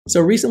So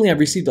recently I've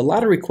received a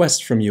lot of requests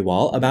from you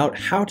all about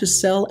how to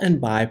sell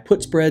and buy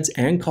put spreads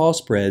and call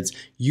spreads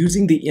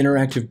using the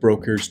Interactive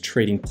Brokers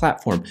trading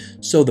platform.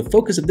 So the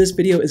focus of this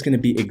video is going to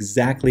be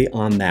exactly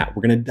on that.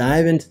 We're going to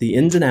dive into the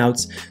ins and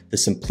outs, the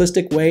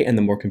simplistic way and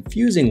the more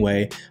confusing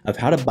way of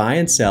how to buy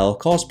and sell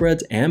call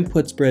spreads and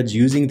put spreads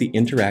using the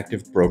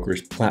Interactive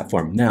Brokers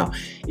platform. Now,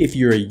 if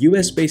you're a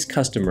US-based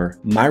customer,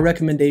 my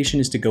recommendation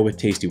is to go with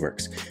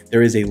Tastyworks.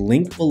 There is a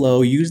link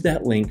below. Use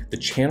that link. The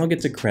channel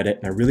gets a credit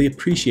and I really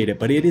appreciate it,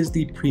 but it is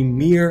the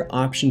premier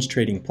options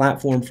trading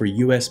platform for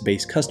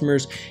US-based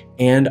customers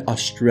and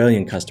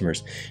Australian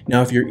customers.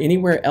 Now, if you're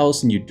anywhere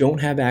else and you don't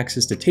have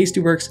access to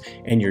Tastyworks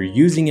and you're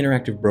using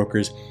Interactive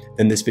Brokers,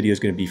 then this video is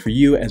going to be for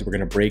you, as we're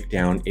going to break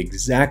down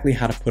exactly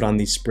how to put on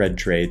these spread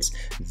trades.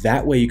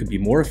 That way you can be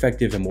more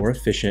effective and more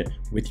efficient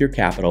with your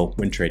capital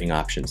when trading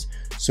options.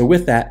 So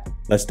with that,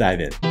 let's dive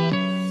in.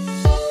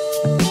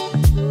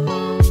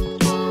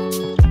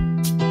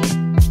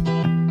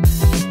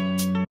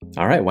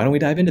 All right, why don't we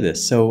dive into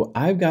this? So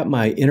I've got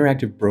my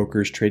Interactive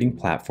Brokers trading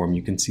platform.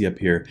 You can see up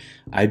here,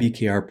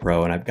 IBKR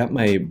Pro, and I've got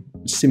my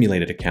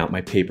simulated account,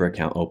 my paper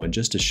account open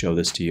just to show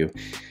this to you.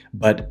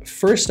 But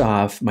first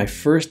off,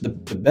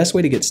 the best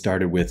way to get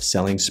started with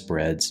selling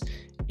spreads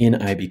in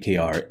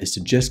IBKR is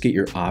to just get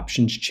your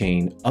options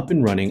chain up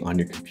and running on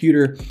your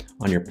computer,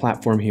 on your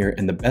platform here.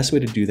 And the best way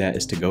to do that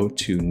is to go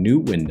to New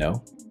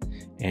Window.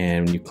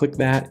 And when you click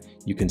that,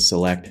 you can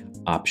select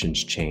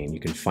options chain. You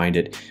can find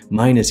it.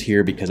 Mine is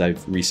here because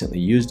I've recently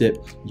used it.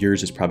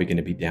 Yours is probably going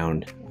to be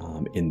down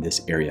in this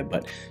area,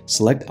 but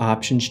select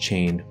options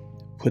chain,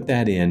 put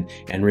that in.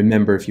 And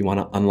remember, if you want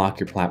to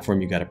unlock your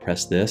platform, you got to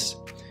press this.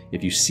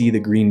 If you see the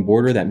green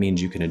border, that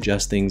means you can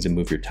adjust things and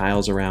move your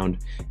tiles around,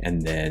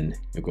 and then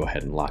you'll go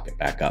ahead and lock it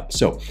back up.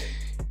 So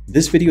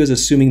this video is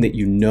assuming that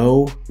you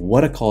know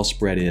what a call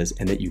spread is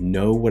and that you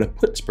know what a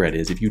put spread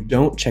is. If you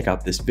don't, check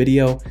out this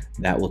video.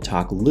 That will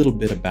talk a little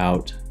bit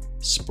about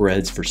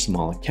spreads for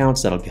small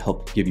accounts. That'll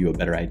help give you a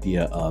better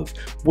idea of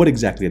what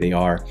exactly they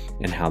are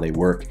and how they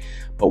work.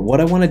 But what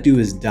I want to do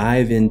is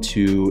dive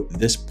into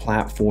this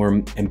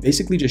platform and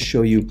basically just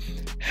show you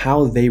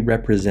how they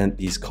represent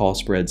these call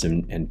spreads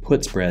and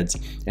put spreads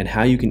and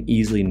how you can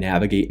easily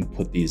navigate and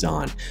put these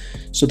on.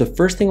 So the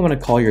first thing I want to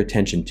call your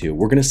attention to,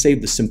 we're going to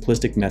save the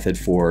simplistic method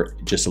for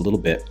just a little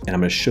bit, and I'm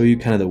going to show you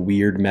kind of the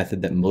weird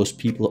method that most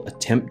people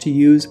attempt to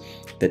use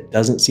that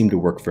doesn't seem to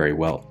work very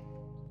well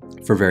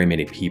for very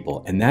many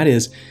people. And that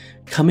is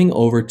coming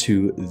over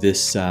to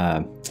this,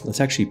 let's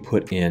actually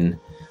put in,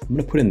 I'm going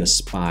to put in the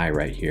SPY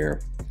right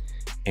here.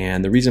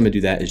 And the reason I'm going to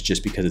do that is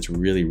just because it's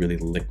really, really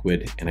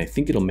liquid. And I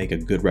think it'll make a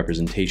good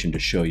representation to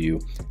show you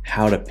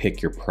how to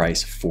pick your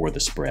price for the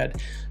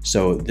spread.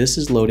 So this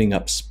is loading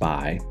up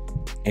SPY.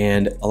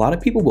 And a lot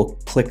of people will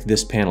click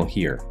this panel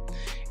here.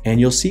 And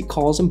you'll see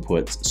calls and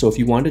puts. So if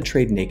you wanted to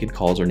trade naked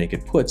calls or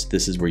naked puts,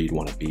 this is where you'd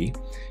want to be.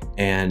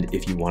 And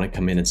if you want to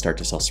come in and start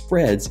to sell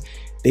spreads,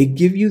 they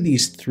give you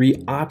these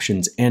three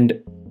options.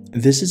 And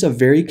this is a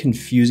very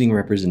confusing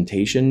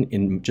representation,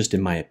 in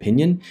my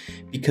opinion,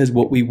 because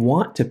what we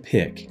want to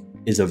pick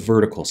is a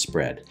vertical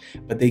spread,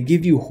 but they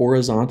give you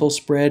horizontal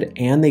spread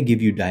and they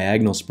give you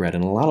diagonal spread.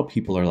 And a lot of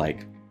people are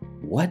like,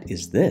 what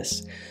is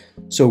this?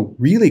 So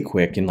really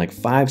quick, in like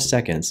 5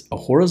 seconds, a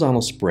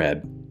horizontal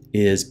spread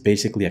is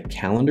basically a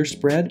calendar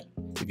spread.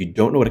 If you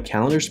don't know what a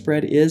calendar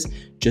spread is,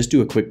 just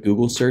do a quick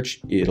Google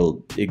search.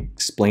 It'll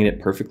explain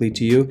it perfectly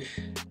to you.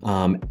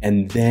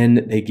 And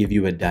then they give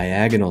you a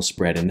diagonal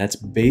spread, and that's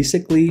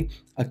basically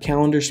a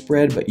calendar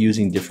spread, but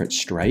using different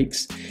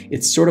strikes.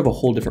 It's sort of a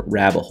whole different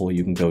rabbit hole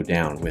you can go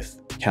down with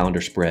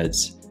calendar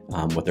spreads,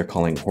 what they're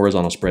calling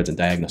horizontal spreads and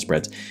diagonal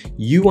spreads.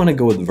 You want to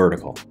go with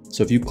vertical.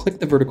 So if you click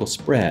the vertical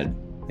spread,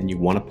 and you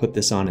want to put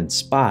this on in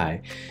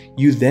SPY,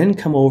 you then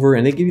come over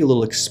and they give you a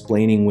little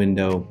explaining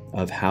window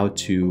of how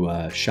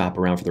to shop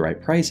around for the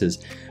right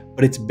prices.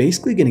 But it's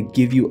basically going to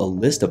give you a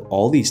list of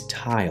all these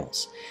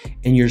tiles,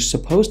 and you're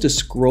supposed to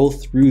scroll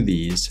through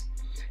these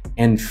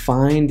and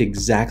find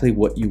exactly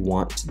what you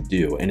want to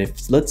do. And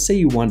if, let's say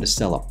you wanted to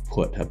sell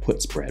a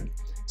put spread,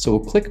 so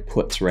we'll click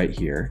puts right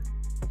here,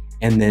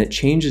 and then it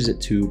changes it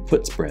to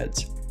put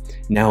spreads.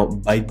 Now,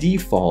 by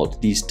default,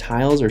 these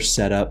tiles are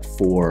set up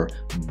for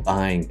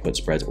buying put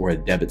spreads or a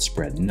debit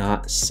spread,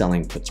 not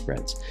selling put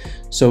spreads.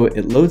 So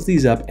it loads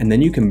these up, and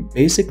then you can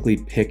basically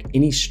pick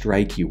any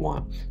strike you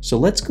want. So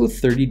let's go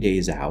 30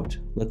 days out.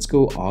 Let's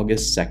go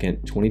August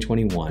 2nd,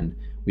 2021.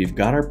 We've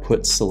got our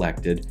puts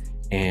selected,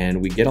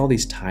 and we get all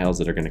these tiles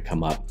that are going to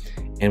come up.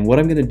 And what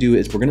I'm going to do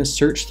is we're going to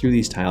search through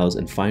these tiles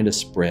and find a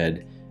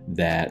spread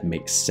that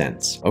makes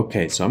sense.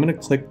 Okay, so I'm going to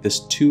click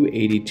this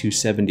 280,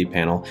 270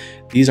 panel.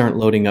 These aren't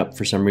loading up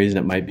for some reason.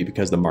 It might be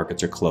because the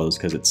markets are closed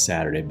because it's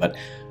Saturday, but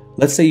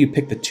let's say you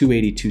pick the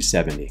 280,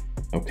 270,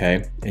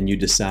 okay? And you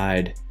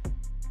decide,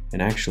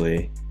 and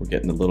actually we're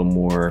getting a little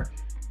more,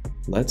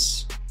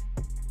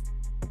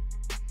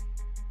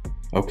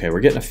 okay, we're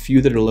getting a few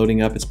that are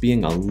loading up. It's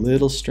being a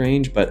little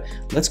strange, but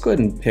let's go ahead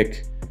and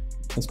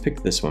let's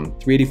pick this one,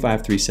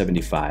 385,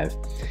 375.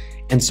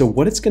 And so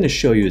what it's going to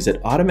show you is it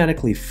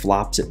automatically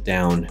flops it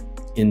down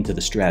into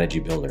the strategy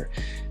builder.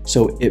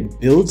 So it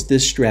builds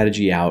this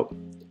strategy out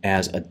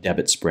as a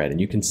debit spread.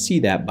 And you can see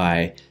that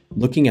by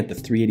looking at the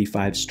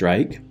 385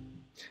 strike.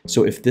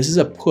 So if this is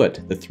a put,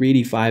 the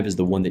 385 is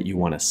the one that you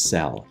want to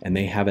sell, and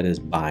they have it as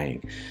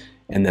buying.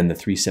 And then the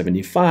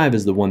 375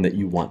 is the one that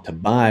you want to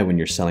buy when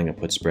you're selling a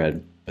put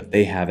spread, but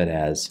they have it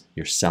as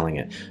you're selling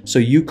it. So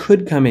you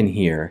could come in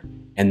here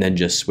and then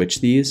just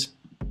switch these,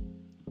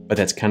 but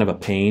that's kind of a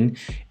pain.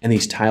 And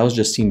these tiles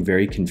just seem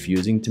very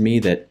confusing to me,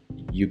 that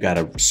you got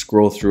to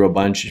scroll through a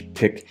bunch,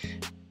 pick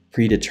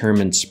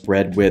predetermined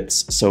spread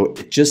widths. So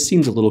it just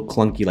seems a little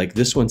clunky. Like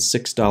this one's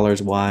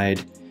 $6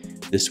 wide.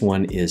 This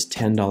one is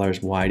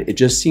 $10 wide. It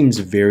just seems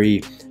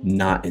very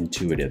not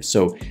intuitive.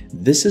 So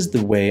this is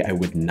the way I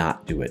would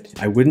not do it.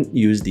 I wouldn't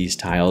use these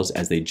tiles,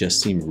 as they just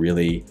seem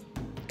really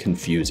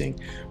confusing.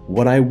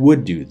 What I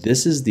would do,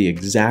 this is the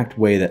exact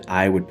way that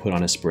I would put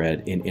on a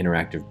spread in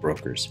Interactive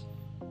Brokers,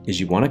 is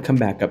you want to come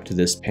back up to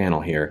this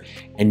panel here,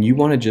 and you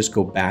want to just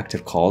go back to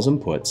calls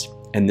and puts,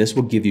 and this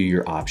will give you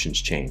your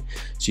options chain.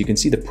 So you can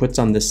see the puts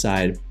on this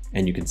side,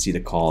 and you can see the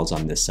calls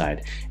on this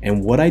side.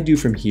 And what I do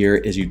from here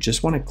is you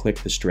just want to click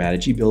the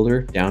strategy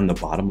builder down in the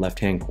bottom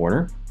left-hand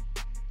corner.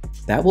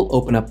 That will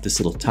open up this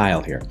little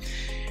tile here.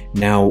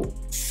 Now,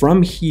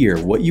 from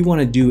here, what you want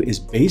to do is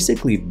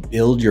basically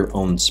build your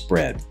own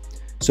spread.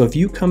 So if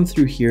you come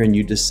through here and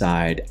you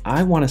decide,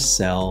 I want to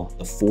sell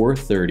the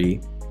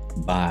 430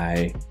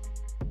 by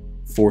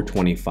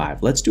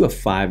 425. Let's do a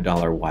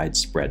 $5 wide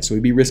spread. So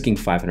we'd be risking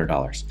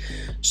 $500.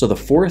 So the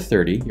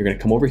 430, you're going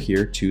to come over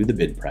here to the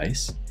bid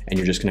price, and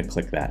you're just going to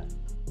click that.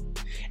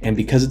 And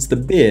because it's the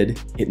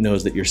bid, it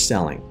knows that you're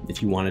selling.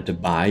 If you wanted to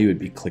buy, you would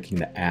be clicking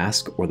the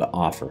ask or the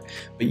offer.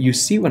 But you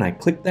see, when I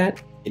clicked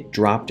that, it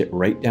dropped it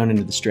right down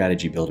into the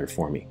strategy builder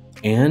for me.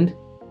 And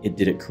it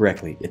did it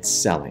correctly. It's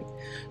selling.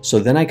 So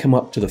then I come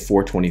up to the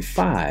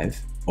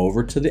 425,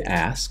 over to the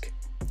ask,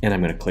 and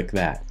I'm going to click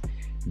that.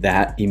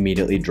 That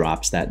immediately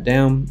drops that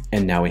down,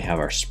 and now we have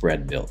our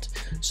spread built.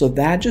 So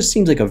that just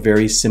seems like a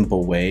very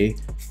simple way.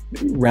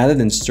 Rather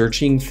than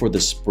searching for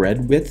the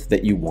spread width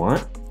that you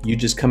want, you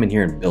just come in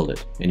here and build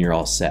it, and you're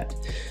all set.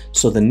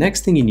 So the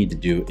next thing you need to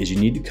do is you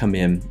need to come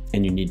in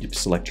and you need to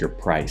select your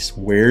price.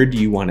 Where do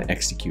you want to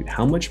execute?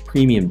 How much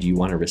premium do you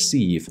want to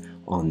receive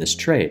on this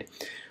trade?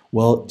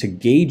 Well, to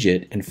gauge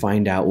it and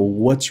find out, well,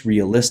 what's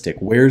realistic?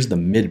 Where's the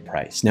mid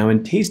price? Now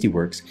in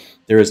Tastyworks,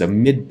 there is a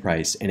mid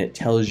price, and it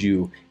tells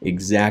you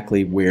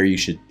exactly where you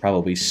should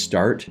probably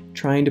start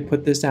trying to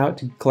put this out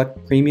to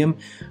collect premium.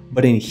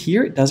 But in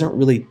here, it doesn't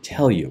really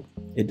tell you.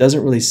 It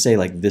doesn't really say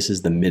like this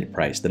is the mid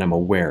price that I'm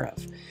aware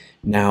of.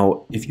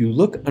 Now, if you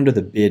look under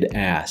the bid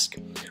ask,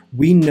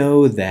 we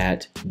know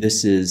that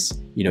this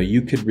is,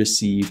 you could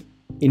receive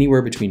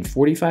anywhere between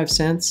 45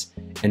 cents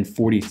and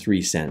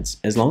 43 cents.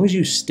 As long as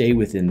you stay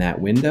within that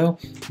window,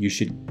 you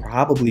should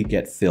probably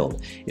get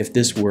filled. If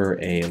this were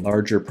a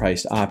larger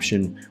priced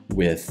option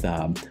with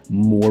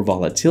more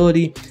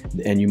volatility,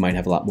 and you might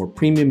have a lot more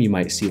premium, you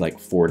might see like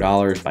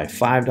 $4 by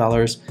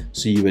 $5.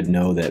 So you would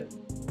know that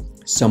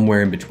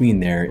somewhere in between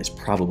there is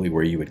probably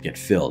where you would get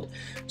filled.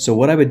 So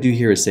what I would do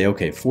here is say,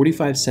 okay,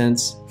 45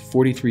 cents,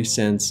 43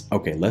 cents.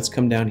 Okay, let's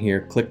come down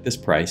here, click this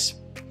price.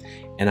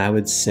 And I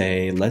would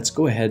say, let's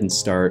go ahead and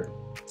start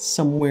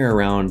somewhere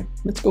around,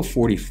 let's go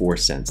 44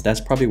 cents. That's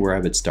probably where I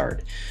would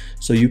start.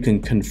 So you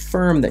can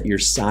confirm that your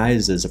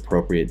size is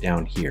appropriate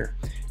down here.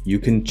 You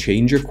can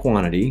change your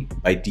quantity.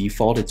 By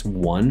default, it's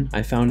 1,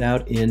 I found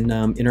out in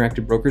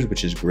Interactive Brokers,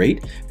 which is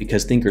great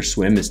because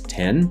Thinkorswim is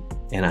 10,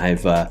 and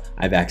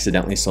I've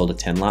accidentally sold a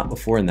 10 lot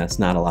before, and that's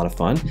not a lot of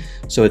fun.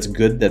 So it's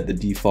good that the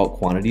default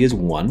quantity is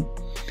 1.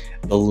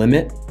 The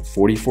limit,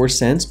 44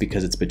 cents,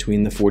 because it's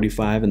between the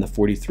 45 and the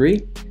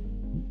 43.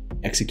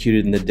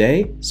 Executed in the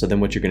day. So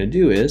then what you're going to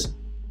do is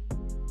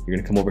you're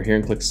going to come over here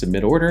and click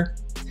submit order,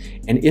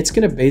 and it's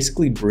going to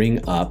basically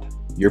bring up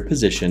your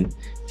position,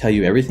 tell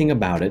you everything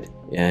about it,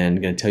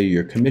 and going to tell you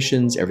your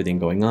commissions, everything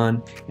going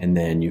on, and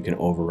then you can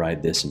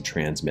override this and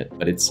transmit.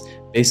 But it's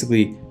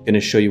basically going to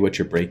show you what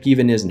your break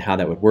even is and how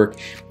that would work.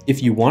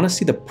 If you want to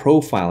see the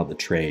profile of the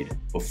trade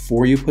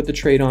before you put the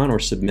trade on or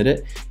submit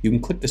it, you can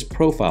click this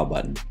profile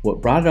button. Well,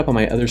 it brought it up on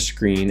my other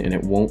screen and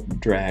it won't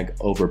drag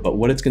over, but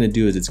what it's going to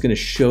do is it's going to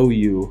show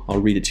you,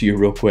 I'll read it to you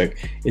real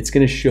quick. It's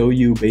going to show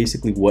you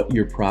basically what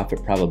your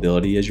profit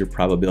probability is, your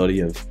probability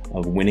of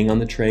winning on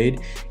the trade.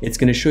 It's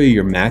going to show you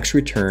your max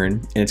return,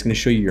 and it's going to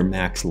show you your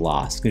max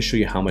loss. It's going to show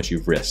you how much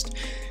you've risked.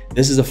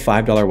 This is a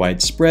 $5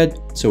 wide spread,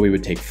 so we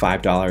would take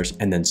 $5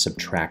 and then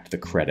subtract the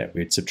credit.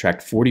 We would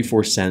subtract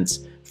 44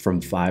 cents from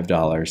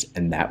 $5,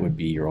 and that would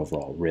be your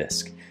overall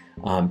risk.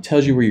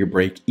 Tells you where your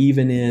break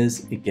even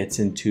is. It gets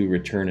into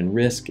return and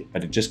risk,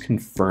 but it just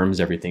confirms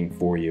everything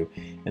for you.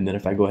 And then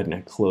if I go ahead and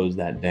I close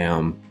that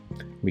down,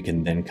 we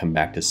can then come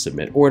back to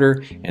submit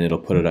order, and it'll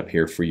put it up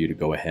here for you to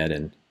go ahead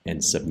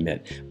and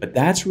submit. But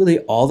that's really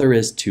all there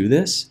is to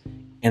this.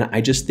 And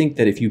I just think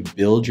that if you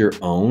build your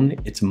own,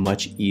 it's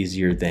much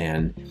easier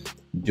than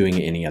doing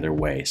it any other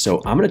way. So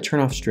I'm going to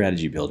turn off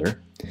Strategy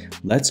Builder.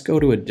 Let's go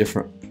to a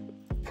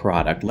different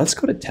product. Let's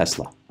go to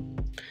Tesla.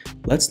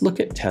 Let's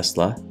look at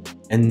Tesla,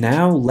 And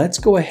now let's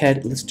go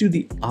ahead, let's do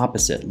the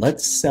opposite.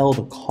 Let's sell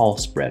the call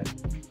spread.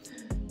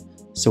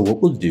 So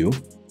what we'll do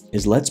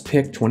is let's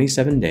pick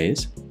 27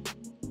 days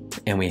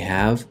and we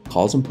have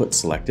calls and puts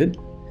selected.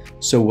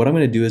 So what I'm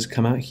gonna do is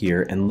come out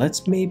here and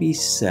let's maybe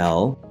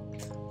sell,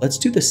 let's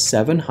do the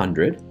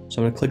 700.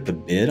 So I'm gonna click the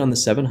bid on the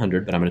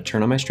 700, but I'm gonna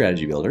turn on my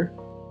strategy builder.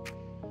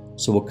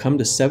 So we'll come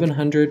to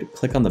 700,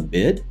 click on the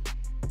bid.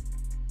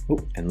 Oh,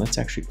 and let's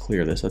actually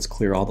clear this. Let's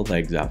clear all the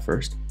legs out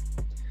first.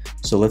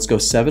 So let's go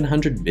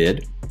 700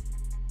 bid,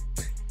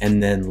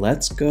 and then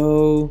let's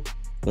go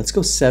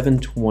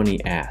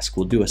 720 ask.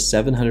 We'll do a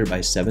 700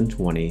 by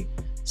 720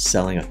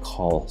 selling a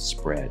call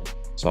spread.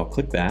 So I'll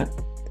click that.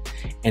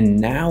 And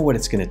now what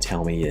it's gonna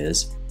tell me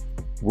is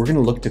we're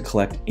gonna look to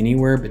collect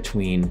anywhere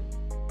between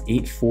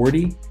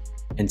 840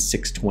 and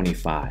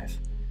 625.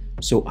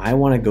 So I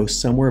wanna go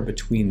somewhere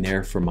between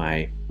there for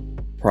my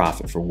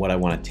profit, for what I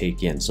wanna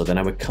take in. So then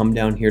I would come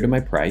down here to my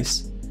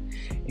price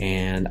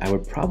and I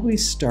would probably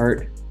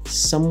start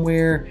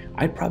somewhere,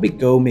 I'd probably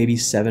go maybe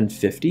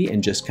 750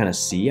 and just kind of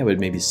see. I would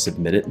maybe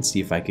submit it and see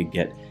if I could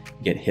get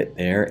hit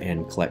there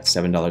and collect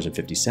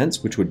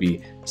 $7.50, which would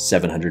be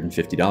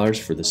 $750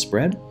 for the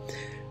spread.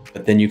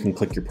 But then you can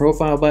click your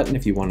profile button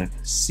if you want to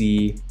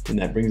see, and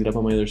that brings it up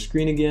on my other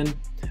screen again.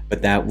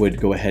 But that would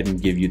go ahead and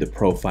give you the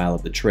profile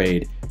of the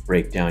trade,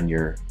 break down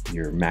your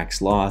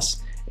max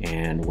loss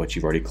and what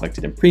you've already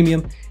collected in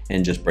premium,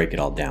 and just break it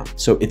all down.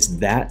 So it's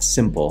that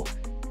simple.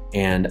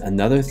 And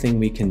another thing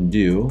we can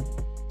do,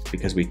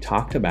 because we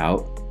talked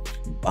about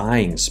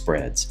buying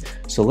spreads.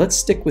 So let's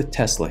stick with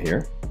Tesla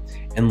here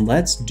and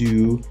let's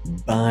do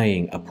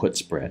buying a put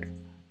spread.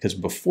 Because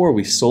before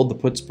we sold the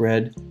put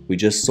spread, we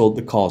just sold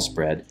the call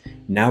spread.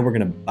 Now we're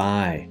gonna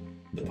buy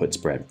the put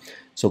spread.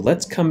 So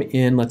let's come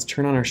in, let's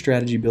turn on our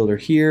strategy builder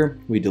here.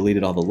 We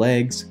deleted all the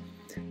legs.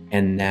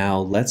 And now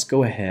let's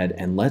go ahead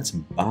and let's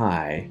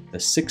buy the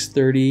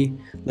 630.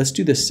 Let's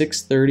do the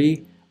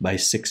 630 by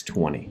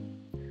 620.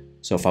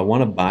 So if I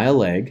wanna buy a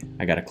leg,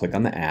 I gotta click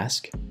on the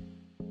ask.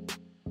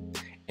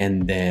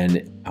 And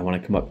then I wanna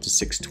come up to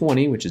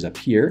 620, which is up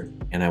here,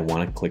 and I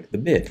wanna click the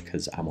bid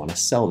because I wanna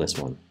sell this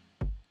one.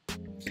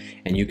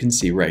 And you can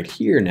see right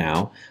here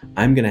now,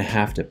 I'm gonna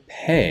have to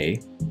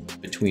pay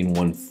between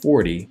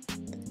 140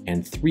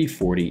 and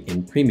 340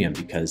 in premium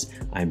because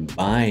I'm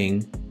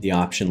buying the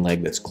option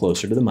leg that's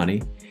closer to the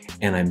money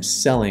and I'm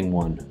selling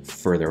one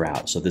further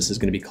out. So this is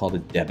gonna be called a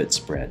debit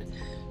spread.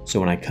 So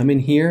when I come in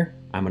here,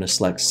 I'm gonna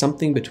select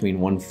something between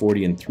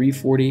 140 and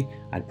 340.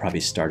 I'd probably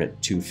start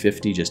at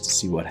 250 just to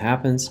see what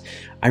happens.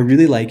 I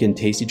really like in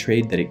Tasty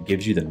Trade that it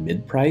gives you the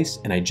mid price,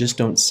 and I just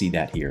don't see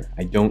that here.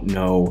 I don't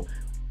know,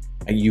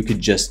 you could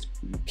just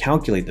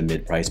calculate the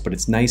mid price, but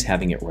it's nice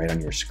having it right on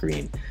your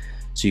screen.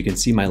 So you can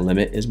see my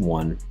limit is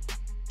 1,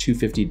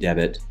 250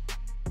 debit,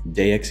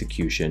 day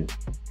execution.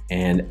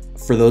 And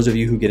for those of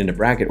you who get into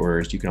bracket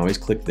orders, you can always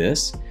click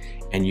this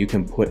and you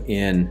can put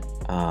in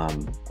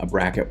a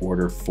bracket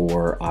order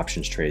for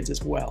options trades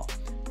as well.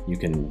 You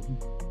can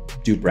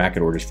do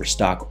bracket orders for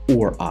stock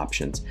or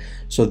options.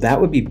 So that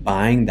would be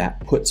buying that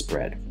put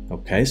spread.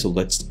 Okay, so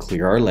let's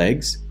clear our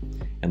legs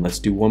and let's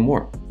do one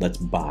more. Let's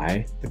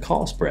buy the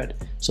call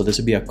spread. So this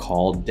would be a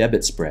call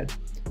debit spread.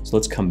 So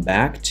let's come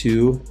back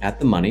to at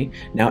the money.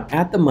 Now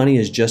at the money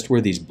is just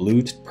where these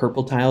blue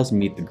purple tiles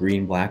meet the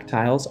green black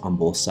tiles on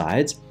both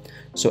sides.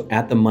 So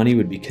at the money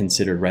would be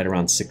considered right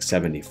around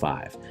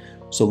 675.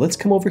 So let's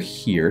come over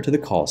here to the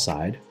call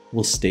side.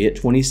 We'll stay at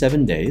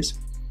 27 days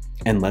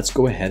and let's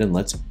go ahead and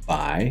let's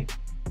buy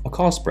a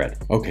call spread.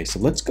 Okay, so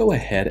let's go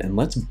ahead and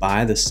let's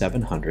buy the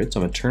 700. So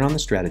I'm gonna turn on the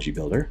strategy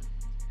builder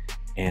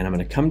and I'm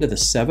gonna come to the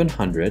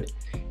 700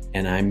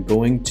 and I'm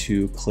going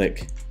to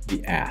click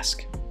the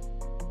ask.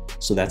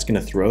 So that's gonna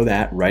throw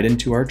that right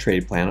into our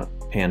trade panel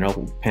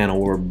where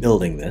we're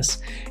building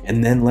this.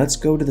 And then let's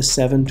go to the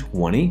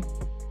 720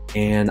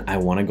 and I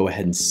wanna go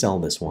ahead and sell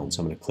this one.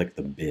 So I'm gonna click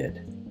the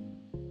bid.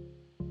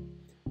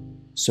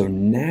 So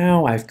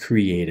now I've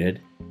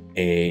created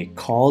a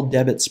call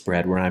debit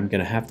spread where I'm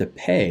gonna have to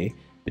pay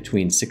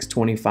between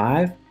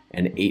 625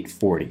 and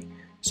 840.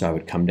 So I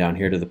would come down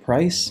here to the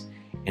price.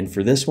 And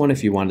for this one,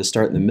 if you wanted to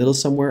start in the middle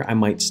somewhere, I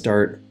might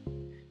start,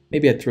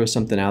 maybe I'd throw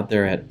something out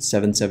there at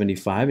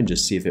 775 and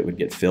just see if it would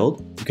get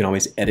filled. You can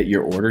always edit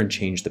your order and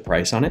change the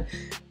price on it,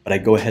 but I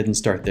go ahead and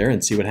start there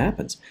and see what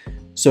happens.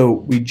 So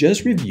we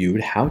just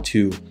reviewed how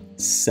to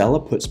sell a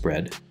put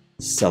spread,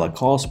 sell a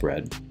call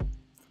spread,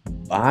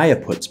 buy a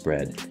put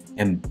spread,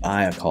 and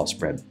buy a call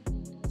spread.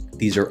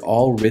 These are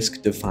all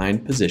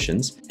risk-defined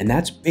positions, and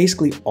that's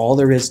basically all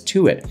there is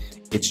to it.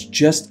 It's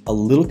just a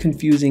little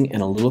confusing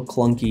and a little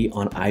clunky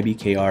on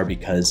IBKR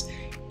because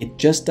it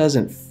just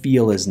doesn't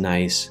feel as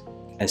nice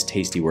as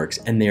Tastyworks,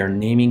 and they are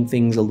naming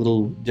things a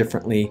little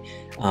differently.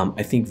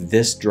 I think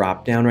this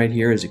drop down right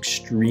here is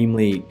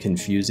extremely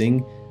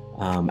confusing.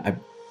 I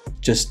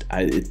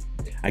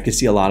could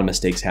see a lot of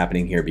mistakes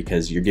happening here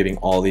because you're giving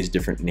all these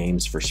different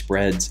names for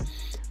spreads.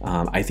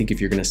 I think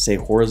if you're gonna say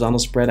horizontal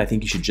spread, I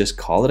think you should just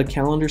call it a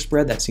calendar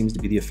spread. That seems to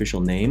be the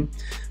official name,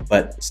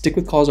 but stick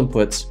with calls and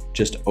puts.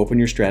 Just open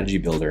your strategy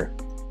builder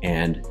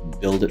and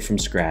build it from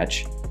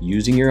scratch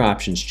using your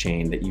options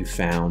chain that you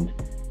found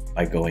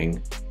by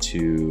going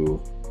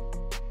to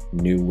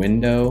new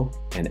window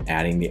and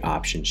adding the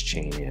options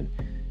chain in.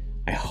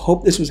 I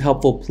hope this was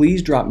helpful.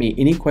 Please drop me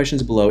any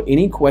questions below.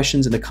 Any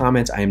questions in the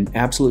comments I am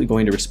absolutely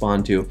going to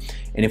respond to.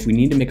 And if we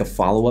need to make a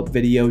follow-up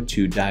video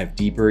to dive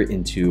deeper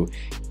into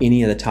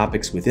any of the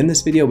topics within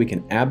this video, we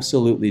can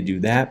absolutely do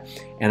that.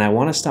 And I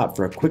want to stop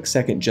for a quick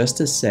second just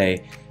to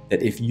say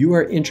that if you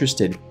are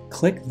interested,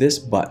 click this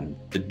button,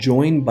 the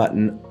join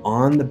button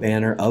on the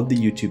banner of the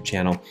YouTube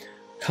channel.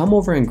 Come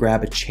over and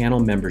grab a channel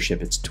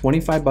membership. It's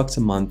 25 bucks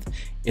a month.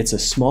 It's a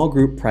small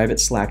group private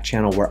Slack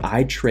channel where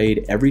I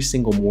trade every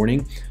single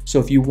morning. So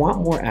if you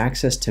want more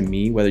access to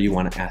me, whether you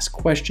want to ask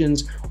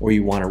questions or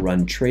you want to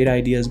run trade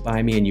ideas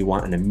by me and you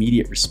want an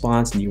immediate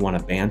response and you want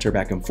to banter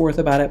back and forth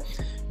about it,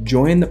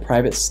 join the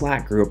private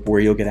Slack group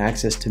where you'll get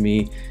access to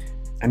me.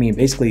 I mean,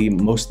 basically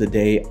most of the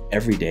day,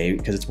 every day,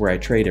 because it's where I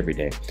trade every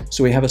day.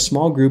 So we have a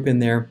small group in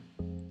there.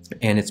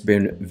 And it's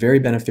been very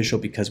beneficial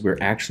because we're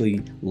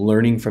actually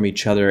learning from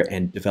each other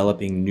and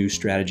developing new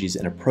strategies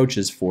and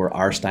approaches for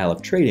our style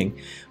of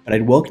trading. But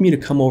I'd welcome you to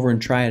come over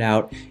and try it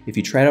out. If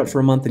you try it out for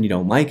a month and you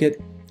don't like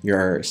it,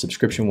 your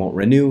subscription won't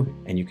renew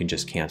and you can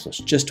just cancel. It's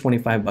just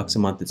 25 bucks a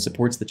month. It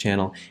supports the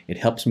channel. It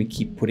helps me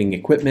keep putting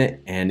equipment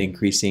and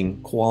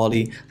increasing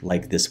quality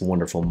like this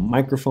wonderful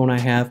microphone I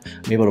have.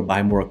 I'm able to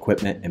buy more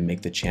equipment and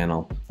make the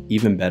channel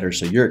even better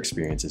so your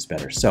experience is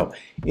better. So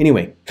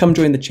anyway, come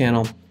join the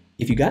channel.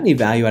 If you got any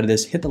value out of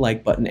this, hit the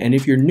like button. And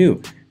if you're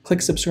new,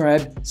 click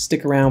subscribe,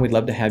 stick around. We'd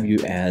love to have you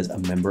as a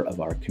member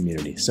of our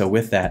community. So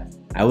with that,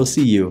 I will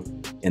see you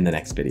in the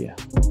next video.